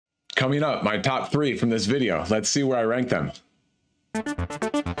Coming up, my top 3 from this video. Let's see where I rank them.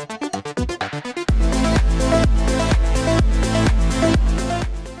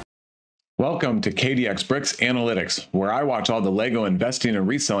 Welcome to KDX Bricks Analytics, where I watch all the Lego investing and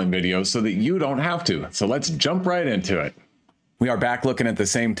reselling videos so that you don't have to. So let's jump right into it. We are back looking at the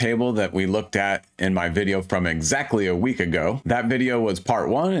same table that we looked at in my video from exactly a week ago. That video was part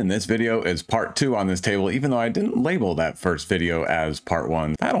 1, and this video is part 2 on this table, even though I didn't label that first video as part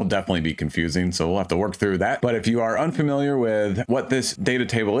 1. That'll definitely be confusing, so we'll have to work through that. But if you are unfamiliar with what this data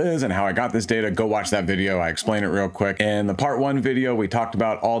table is and how I got this data, go watch that video. I explain it real quick. In the part 1 video, we talked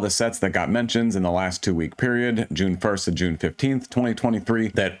about all the sets that got mentions in the last 2-week period, June 1st to June 15th, 2023,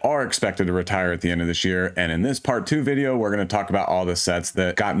 that are expected to retire at the end of this year. And in this part 2 video, we're going to talk about all the sets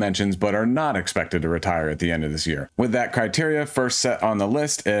that got mentions but are not expected to retire at the end of this year. With that criteria, first set on the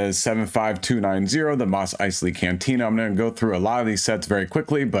list is 75290, the Mos Eisley Cantina. I'm going to go through a lot of these sets very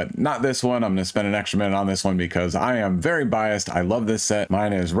quickly, but not this one. I'm going to spend an extra minute on this one because I am very biased. I love this set.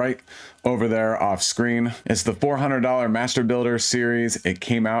 Mine is right over there off screen. It's the $400 Master Builder series. It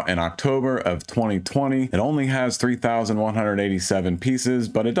came out in October of 2020. It only has 3,187 pieces,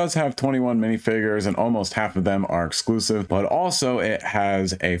 but it does have 21 minifigures and almost half of them are exclusive. But also it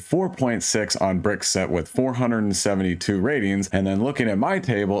has a 4.6 on Bricks set with 472 ratings. And then looking at my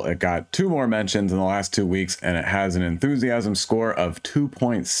table, it got 2 more mentions in the last 2 weeks and it has an enthusiasm score of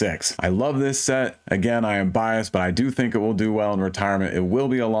 2.6. I love this set. Again, I am biased, but I do think it will do well in retirement. It will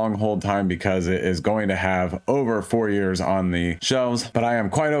be a long hold time because it is going to have over 4 years on the shelves, but I am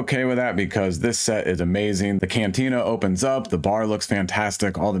quite okay with that because this set is amazing. The cantina opens up, the bar looks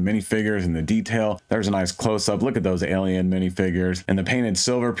fantastic, all the minifigures and the detail. There's a nice close-up. Look at those alien minifigures and the painted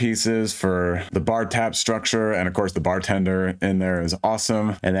silver pieces for the bar tap structure, and of course the bartender in there is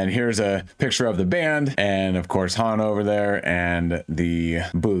awesome. And then here's a picture of the band and of course Han over there and the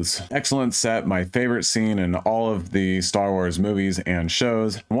booths. Excellent set, my favorite scene in all of the Star Wars movies and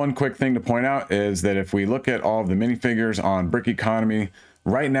shows. One quick thing to point out is that if we look at all of the minifigures on Brick Economy,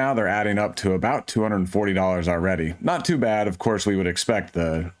 right now they're adding up to about $240 already. Not too bad. Of course, we would expect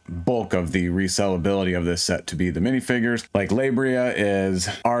the bulk of the resellability of this set to be the minifigures. Like Labria is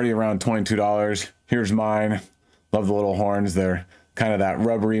already around $22. Here's mine. Love the little horns. They're kind of that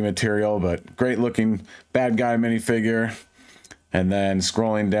rubbery material, but great looking bad guy minifigure. And then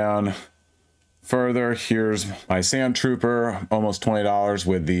scrolling down further, here's my Sand Trooper, almost $20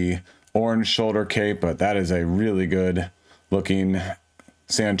 with the orange shoulder cape, but that is a really good looking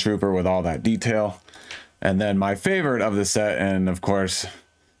Sand Trooper with all that detail. And then my favorite of the set, and of course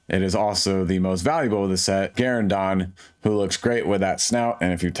it is also the most valuable of the set, Garandon, who looks great with that snout.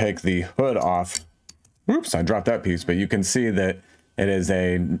 And if you take the hood off, whoops, I dropped that piece, but you can see that it is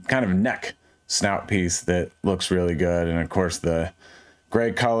a kind of neck snout piece that looks really good. And of course the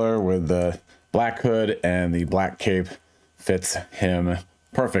gray color with the black hood and the black cape fits him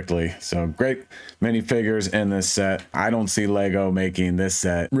perfectly. So great minifigures in this set. I don't see Lego making this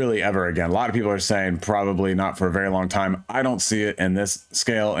set really ever again. A lot of people are saying probably not for a very long time. I don't see it in this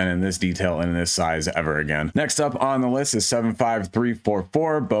scale and in this detail and in this size ever again. Next up on the list is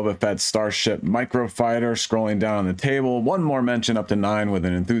 75344, Boba Fett Starship Microfighter. Scrolling down on the table, one more mention up to 9 with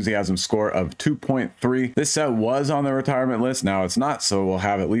an enthusiasm score of 2.3. This set was on the retirement list. Now it's not, so we'll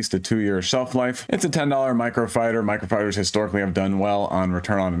have at least a 2-year shelf life. It's a $10 microfighter. Microfighters historically have done well on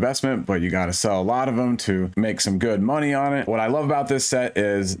return on investment, but you got to sell a lot of them to make some good money on it. What I love about this set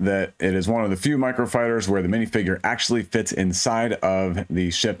is that it is one of the few microfighters where the minifigure actually fits inside of the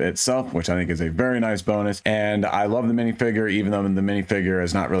ship itself, which I think is a very nice bonus. And I love the minifigure, even though the minifigure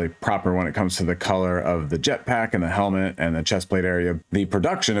is not really proper when it comes to the color of the jetpack and the helmet and the chest plate area. The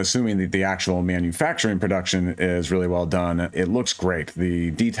production, assuming that the actual manufacturing production is really well done, it looks great.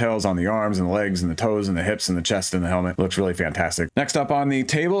 The details on the arms and the legs and the toes and the hips and the chest and the helmet looks really fantastic. Next up on the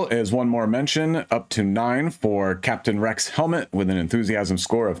table is one more mention, up to 9 for Captain Rex helmet with an enthusiasm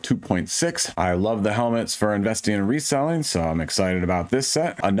score of 2.6. I love the helmets for investing and reselling, so I'm excited about this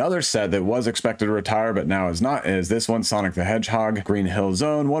set. Another set that was expected to retire but now is not is this one, Sonic the Hedgehog Green Hill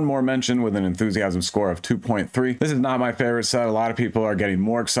Zone. One more mention with an enthusiasm score of 2.3. This is not my favorite set. A lot of people are getting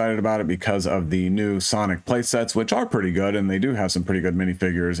more excited about it because of the new Sonic play sets, which are pretty good, and they do have some pretty good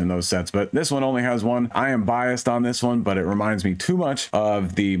minifigures in those sets, but this one only has one. I am biased on this one, but it reminds me too much of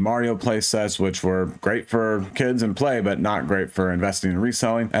of the Mario play sets, which were great for kids and play, but not great for investing and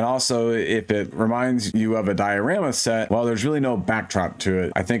reselling. And also, if it reminds you of a diorama set, well, there's really no backdrop to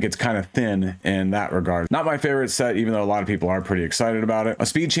it. I think it's kind of thin in that regard. Not my favorite set, even though a lot of people are pretty excited about it. A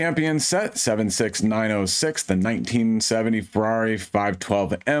Speed Champion set, 76906, the 1970 Ferrari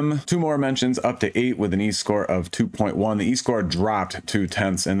 512M. Two more mentions, up to 8 with an E-score of 2.1. The E-score dropped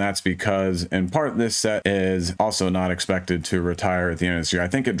 2/10, and that's because, in part, this set is also not expected to retire at the end of this year. I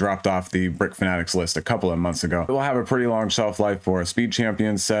think it dropped off the Brick Fanatics list a couple of months ago. It will have a pretty long shelf life for a Speed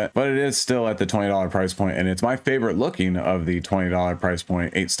Champion set, but it is still at the $20 price point, and it's my favorite looking of the $20 price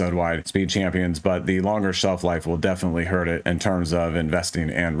point 8 stud wide Speed Champions, but the longer shelf life will definitely hurt it in terms of investing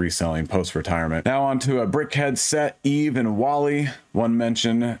and reselling post-retirement. Now on to a Brickhead set, Eve and Wally. One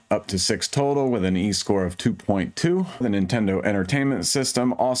mention, up to 6 total with an E-score of 2.2. The Nintendo Entertainment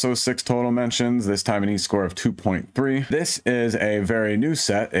System, also 6 total mentions, this time an E-score of 2.3. This is a very new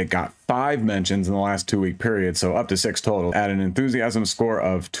set. It got 5 mentions in the last 2-week period, so up to 6 total, at an enthusiasm score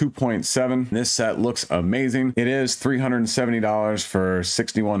of 2.7. This set looks amazing. It is $370 for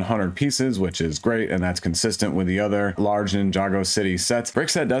 6,100 pieces, which is great, and that's consistent with the other large Ninjago City sets.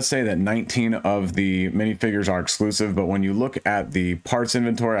 Brickset does say that 19 of the minifigures are exclusive, but when you look at the parts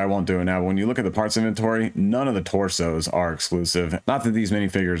inventory, I won't do it now, but when you look at the parts inventory, none of the torsos are exclusive. Not that these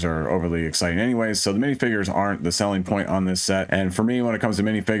minifigures are overly exciting anyways, so the minifigures aren't the selling point on this set. And for me, when it comes to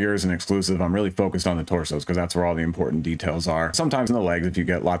minifigures and exclusive, I'm really focused on the torsos because that's where all the important details are. Sometimes in the legs, if you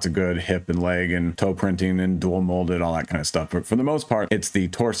get lots of good hip and leg and toe printing and dual molded, all that kind of stuff. But for the most part, it's the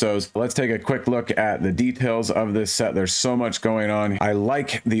torsos. Let's take a quick look at the details of this set. There's so much going on. I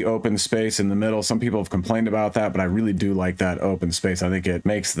like the open space in the middle. Some people have complained about that, but I really do like that open space. I think it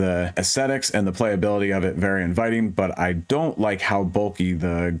makes the aesthetics and the playability of it very inviting, but I don't like how bulky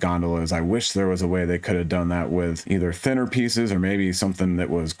the gondola is. I wish there was a way they could have done that with either thinner pieces or maybe something that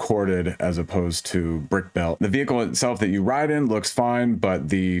was corded as opposed to brick belt. The vehicle itself that you ride in looks fine, but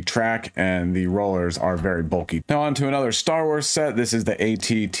the track and the rollers are very bulky. Now on to another Star Wars set. This is the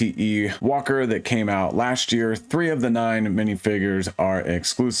AT-TE Walker that came out last year. 3 of the 9 minifigures are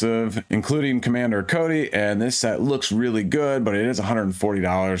exclusive, including Commander Cody, and this set looks really good, but it is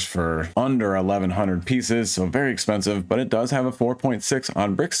 $140 for under 1,100 pieces, so very expensive, but it does have a 4.6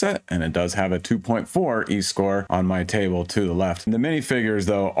 on Brickset, and it does have a 2.4 E-score on my table to the left. The minifigures,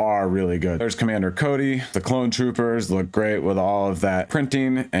 though, are really good. There's Commander Cody. The clone troopers look great with all of that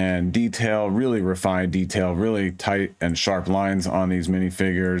printing and detail, really refined detail, really tight and sharp lines on these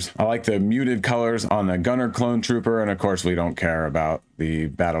minifigures. I like the muted colors on the gunner clone trooper, and of course, we don't care about the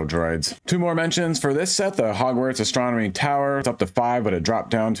battle droids. 2 more mentions for this set, the Hogwarts Astronomy Tower. It's up to 5, but it dropped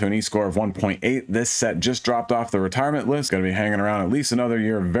down to an E-score of 1.8. This set just dropped off the retirement list. It's going to be hanging around at least another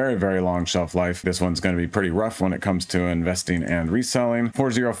year. Very, very long shelf life. This one's going to be pretty rough when it comes to investing and reselling.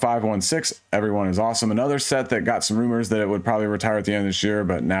 40516, everyone is awesome. Another set that got some rumors that it would probably retire at the end of this year,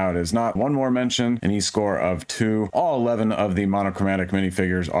 but now it is not. One more mention, an E-score of 2. All 11 of the monochromatic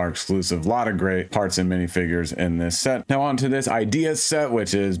minifigures are exclusive. A lot of great parts and minifigures in this set. Now on to this Ideas set,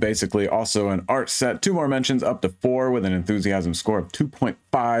 which is basically also an art set. 2 more mentions, up to 4 with an enthusiasm score of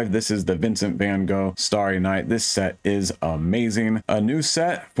 2.5. This is the Vincent Van Gogh Starry Night. This set is amazing. A new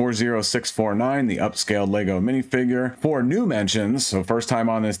set, 40649, the upscaled Lego minifigure. 4 new mentions, so first time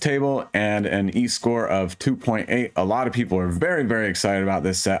on this table, and an E-score of 2.8. A lot of people are very, very excited about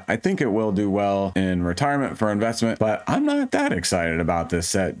this set. I think it will do well in retirement for investment, but I'm not that excited about this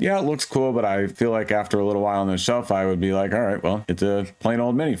set. Yeah, it looks cool, but I feel like after a little while on the shelf, I would be like, all right, well, it's a plain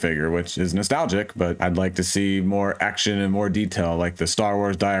old minifigure, which is nostalgic, but I'd like to see more action and more detail like the Star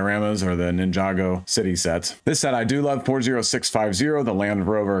Wars dioramas or the Ninjago City sets. This set I do love, 40650, the Land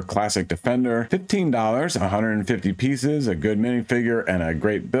Rover Classic Defender. $15, 150 pieces, a good minifigure and a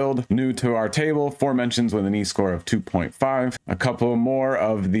great build. New to our table, 4 mentions with an E-score of 2.5. A couple more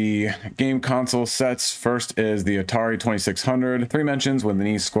of the game console sets. First is the Atari 2600. 3 mentions with an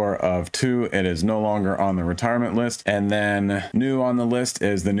E-score of 2. It is no longer on the retirement list. And then new on the list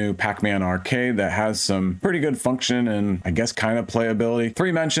is the new Pac-Man arcade that has some pretty good function and I guess kind of playability.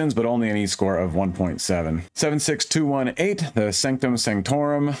 3 mentions, but only an E-score of 1.7. 76218, the Sanctum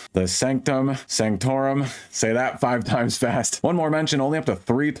Sanctorum. The Sanctum Sanctorum. Say that 5 times fast. 1 more mention, only up to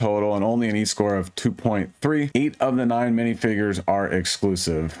 3 total and only an E-score of 2.3. 8 of the 9 minifigures are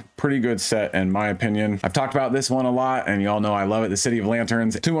exclusive. Pretty good set in my opinion. I've talked about this one a lot and y'all know I love it. The City of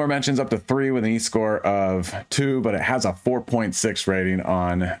Lanterns. 2 more mentions, up to 3 with an E-score of 2, but it has a 4.6 rating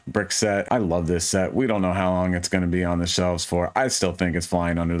on Brickset. I love this set. We don't know how long it's going to be on the shelves for. I still think it's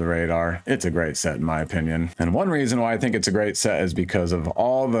flying under the radar. It's a great set in my opinion. And one reason why I think it's a great set is because of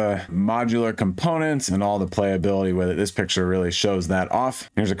all the modular components and all the playability with it. This picture really shows that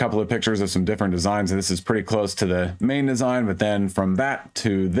off. Here's a couple of pictures of some different designs. This is pretty close to the main design, but then from that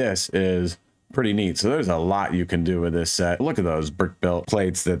to this is pretty neat. So there's a lot you can do with this set. Look at those brick built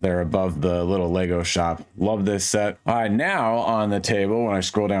plates that they're above the little Lego shop. Love this set. All right, now on the table, when I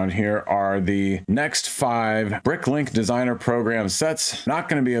scroll down here, are the next 5 Bricklink Designer Program sets. Not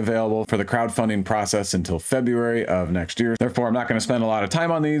going to be available for the crowdfunding process until February of next year. Therefore, I'm not going to spend a lot of time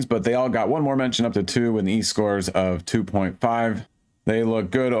on these, but they all got one more mention up to 2 with E-scores of 2.5. They look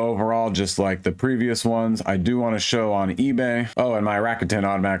good overall, just like the previous ones. I do want to show on eBay. Oh, and my Rakuten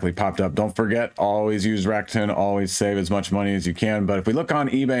automatically popped up. Don't forget, always use Rakuten, always save as much money as you can. But if we look on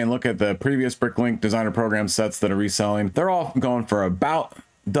eBay and look at the previous Bricklink Designer Program sets that are reselling, they're all going for about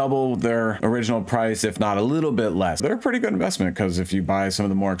double their original price, if not a little bit less. They're a pretty good investment because if you buy some of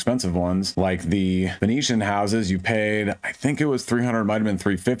the more expensive ones, like the Venetian houses, you paid, I think it was 300, might have been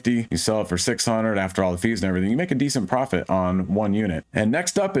 350. You sell it for 600 after all the fees and everything. You make a decent profit on one unit. And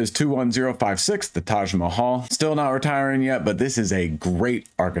next up is 21056, the Taj Mahal. Still not retiring yet, but this is a great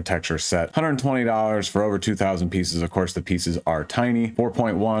architecture set. $120 for over 2,000 pieces. Of course, the pieces are tiny.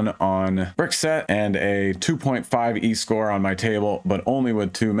 4.1 on brick set and a 2.5 E-score on my table, but only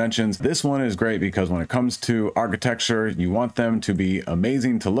with 2 mentions. This one is great because when it comes to architecture, you want them to be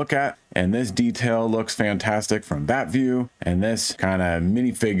amazing to look at. And this detail looks fantastic from that view. And this kind of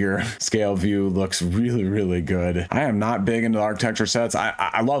minifigure scale view looks really, really good. I am not big into architecture sets.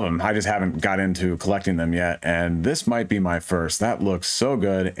 I love them. I just haven't got into collecting them yet. And this might be my first. That looks so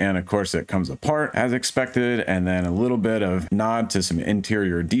good. And of course it comes apart as expected. And then a little bit of nod to some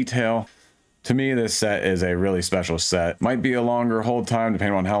interior detail. To me, this set is a really special set. Might be a longer hold time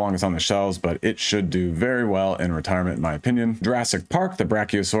depending on how long it's on the shelves, but it should do very well in retirement, in my opinion. Jurassic Park, the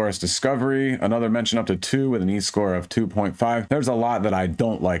Brachiosaurus Discovery, another mention up to 2 with an E-score of 2.5. There's a lot that I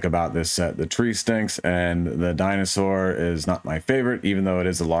don't like about this set. The tree stinks and the dinosaur is not my favorite, even though it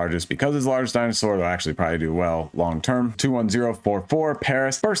is the largest. Because it's the largest dinosaur, they'll actually probably do well long term. 21044,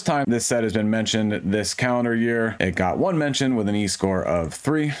 Paris. First time this set has been mentioned this calendar year. It got 1 mention with an E-score of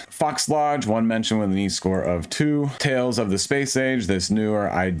 3. Fox Lodge, 1 mention with an E-score of 2. Tales of the Space Age, this newer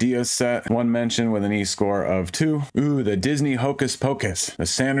idea set, 1 mention with an E-score of 2. Ooh, the Disney Hocus Pocus, the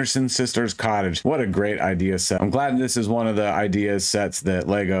Sanderson Sisters Cottage. What a great idea set. I'm glad this is one of the ideas sets that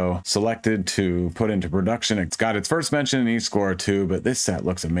Lego selected to put into production. It's got its first mention in E-score of 2, but this set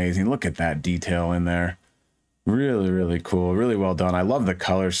looks amazing. Look at that detail in there. Really, really cool. Really well done. I love the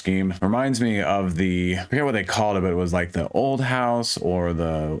color scheme. Reminds me of the, I forget what they called it, but it was like the old house or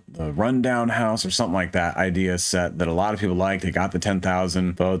the rundown house or something like that idea set that a lot of people liked. It got the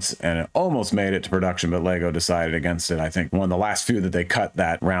 10,000 votes and it almost made it to production, but Lego decided against it. I think one of the last few that they cut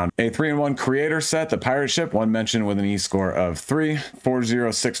that round. A 3-in-1 creator set, the pirate ship, 1 mention with an E-score of 3.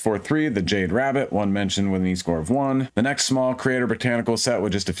 40643, the Jade Rabbit, 1 mention with an E-score of 1. The next small creator botanical set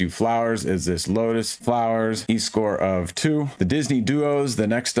with just a few flowers is this Lotus Flowers, E-score of 2. The Disney Duos, the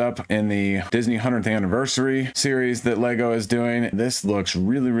next up in the Disney 100th Anniversary series that Lego is doing. This looks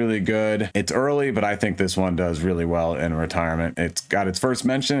really, really good. It's early, but I think this one does really well in retirement. It's got its first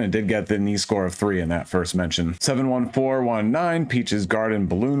mention. It did get the E-score of 3 in that first mention. 71419, Peach's Garden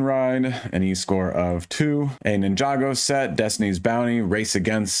Balloon Ride, an E-score of 2. A Ninjago set, Destiny's Bounty, Race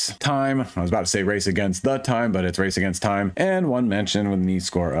Against Time. I was about to say Race Against the Time, but it's Race Against Time. And 1 mention with an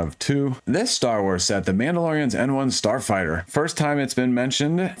E-score of 2. This Star Wars set, the Mandalorian N1 Starfighter. First time it's been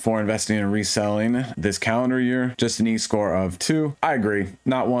mentioned for investing and reselling this calendar year, just an E-score of 2. I agree.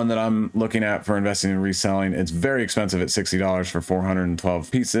 Not one that I'm looking at for investing and reselling. It's very expensive at $60 for 412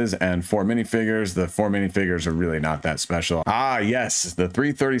 pieces and 4 minifigures. The 4 minifigures are really not that special. Ah, yes, the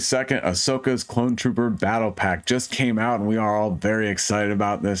 332nd Ahsoka's Clone Trooper Battle Pack just came out and we are all very excited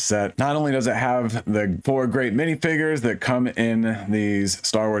about this set. Not only does it have the 4 great minifigures that come in these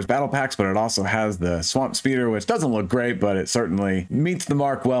Star Wars Battle Packs, but it also has the Swamp Speeder, which doesn't look great, but it certainly meets the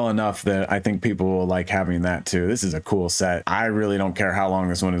mark well enough that I think people will like having that too. This is a cool set. I really don't care how long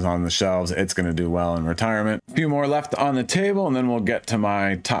this one is on the shelves. It's going to do well in retirement. A few more left on the table, and then we'll get to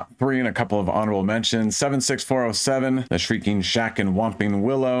my top 3 and a couple of honorable mentions. 76407, the Shrieking Shack and Whomping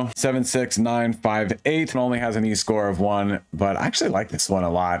Willow. 76958 only has an E-score of 1, but I actually like this one a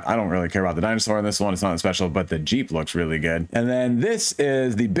lot. I don't really care about the dinosaur in this one. It's not special, but the Jeep looks really good. And then this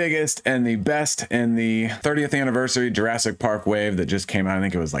is the biggest and the best in the 30th anniversary Jurassic Park wave that just came out. I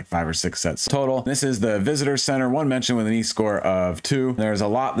think it was like 5 or 6 sets total. This is the Visitor Center, 1 mention with an E-score of 2. There's a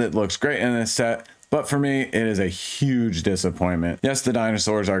lot that looks great in this set. But for me, it is a huge disappointment. Yes, the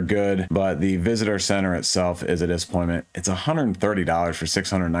dinosaurs are good, but the visitor center itself is a disappointment. It's $130 for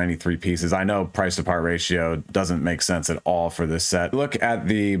 693 pieces. I know price to part ratio doesn't make sense at all for this set. Look at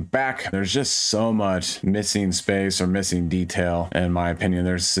the back. There's just so much missing space or missing detail, in my opinion.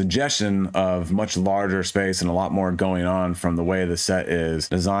 There's suggestion of much larger space and a lot more going on from the way the set is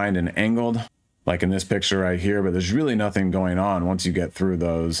designed and angled, like in this picture right here, but there's really nothing going on once you get through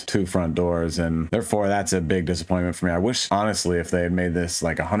those two front doors, and therefore that's a big disappointment for me. I wish, honestly, if they had made this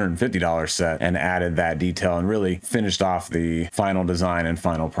like a $150 set and added that detail and really finished off the final design and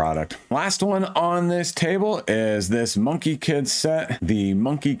final product. Last one on this table is this Monkey Kid set, the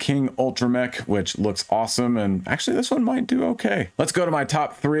Monkey King Ultra Mech, which looks awesome, and actually this one might do okay. Let's go to my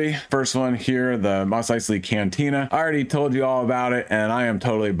top three. First one here, the Mos Eisley Cantina. I already told you all about it, and I am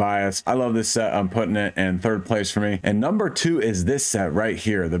totally biased. I love this set. I'm putting it in third place for me. And number two is this set right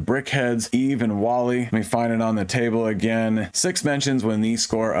here, the Brickheads Eve and Wally. Let me find it on the table again. 6 mentions with an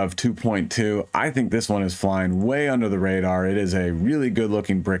E-score of 2.2. I think this one is flying way under the radar. It is a really good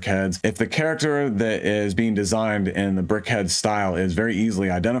looking Brickheads. If the character that is being designed in the Brickhead style is very easily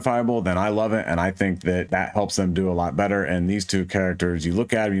identifiable, then I love it, and I think that that helps them do a lot better. And these two characters, you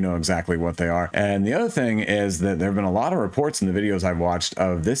look at them, you know exactly what they are. And the other thing is that there have been a lot of reports in the videos I've watched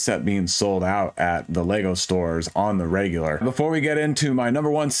of this set being sold out at the Lego stores on the regular. Before we get into my number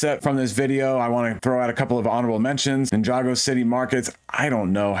one set from this video, I want to throw out a couple of honorable mentions. Ninjago City Markets. I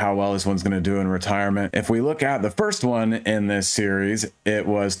don't know how well this one's going to do in retirement. If we look at the first one in this series, it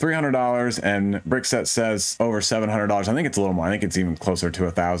was $300 and Brickset says over $700. I think it's a little more. I think it's even closer to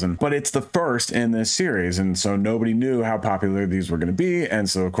 $1,000, but it's the first in this series. And so nobody knew how popular these were going to be. And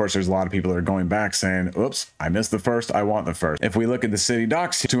so of course there's a lot of people that are going back saying, oops, I missed the first. I want the first. If we look at the City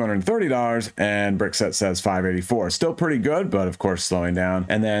Docks, $230 and Brickset says $584. Still pretty good, but of course slowing down.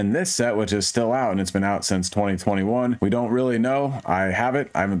 And then this set, which is still out and it's been out since 2021. We don't really know. I have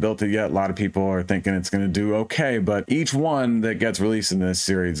it. I haven't built it yet. A lot of people are thinking it's going to do okay, but each one that gets released in this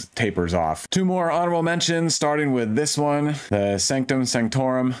series tapers off. Two more honorable mentions, starting with this one, the Sanctum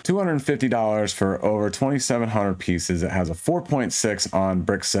Sanctorum, $250 for over 2,700 pieces. It has a 4.6 on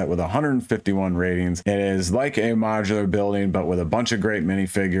Brickset with 151 ratings. It is like a modular building, but with a bunch of great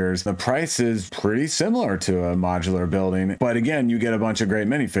minifigures. The price is pretty similar to a modular building, but again, you get a bunch of great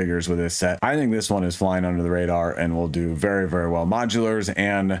minifigures with this set. I think this one is flying under the radar and will do very, very well. Modulars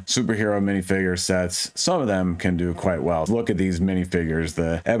and superhero minifigure sets, some of them can do quite well. Look at these minifigures,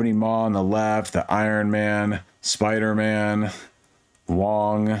 the Ebony Maw on the left, the Iron Man, Spider-Man,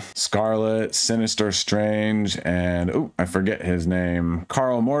 Wong, Scarlet, Sinister Strange, and oh, I forget his name,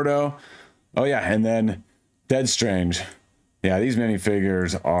 Carl Mordo. Oh yeah, and then Dead Strange. Yeah, these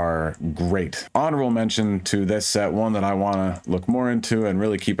minifigures are great. Honorable mention to this set, one that I want to look more into and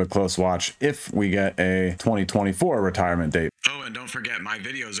really keep a close watch if we get a 2024 retirement date. Oh, and don't forget, my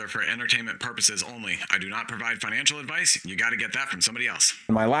videos are for entertainment purposes only. I do not provide financial advice. You got to get that from somebody else.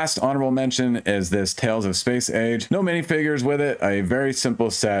 My last honorable mention is this Tales of Space Age. No minifigures with it, a very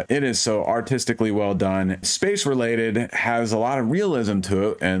simple set. It is so artistically well done. Space related, has a lot of realism to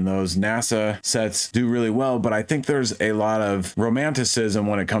it, and those NASA sets do really well, but I think there's a lot of romanticism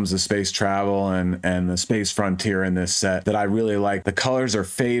when it comes to space travel and the space frontier in this set that I really like. The colors are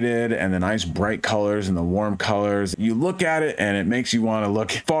faded and the nice bright colors and the warm colors. You look at it and it makes you want to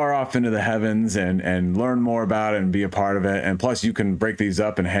look far off into the heavens and learn more about it and be a part of it. And plus you can break these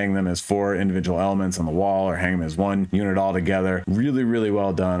up and hang them as 4 individual elements on the wall or hang them as one unit all together. Really, really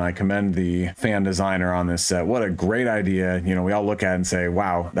well done. I commend the fan designer on this set. What a great idea. You know, we all look at it and say,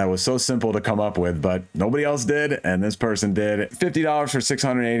 wow, that was so simple to come up with, but nobody else did, and this person did. $50 for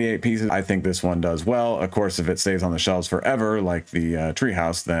 688 pieces. I think this one does well. Of course, if it stays on the shelves forever, like the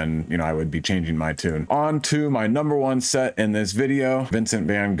treehouse, then, you know, I would be changing my tune. On to my number one set in this video, Vincent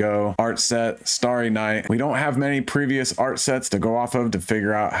van Gogh art set, Starry Night. We don't have many previous art sets to go off of to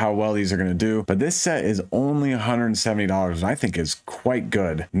figure out how well these are going to do, but this set is only $170, and I think is quite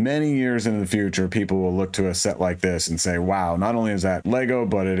good. Many years into the future, people will look to a set like this and say, wow, not only is that Lego,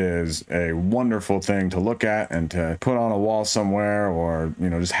 but it is a wonderful thing to look at and to put on a wall somewhere, or, you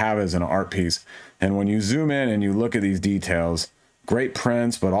know, just have as an art piece. And when you zoom in and you look at these details, great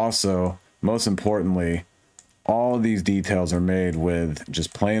prints, but also most importantly, all of these details are made with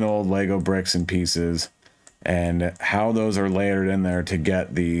just plain old Lego bricks and pieces, and how those are layered in there to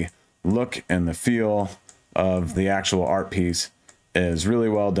get the look and the feel of the actual art piece is really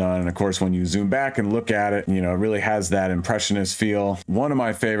well done. And of course, when you zoom back and look at it, you know, it really has that impressionist feel. One of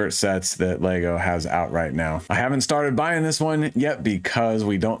my favorite sets that Lego has out right now. I haven't started buying this one yet because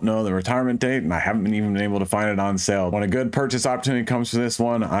we don't know the retirement date, and I haven't even been able to find it on sale. When a good purchase opportunity comes for this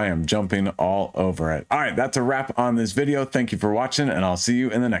one, I am jumping all over it. All right, that's a wrap on this video. Thank you for watching, and I'll see you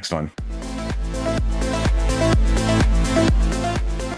in the next one.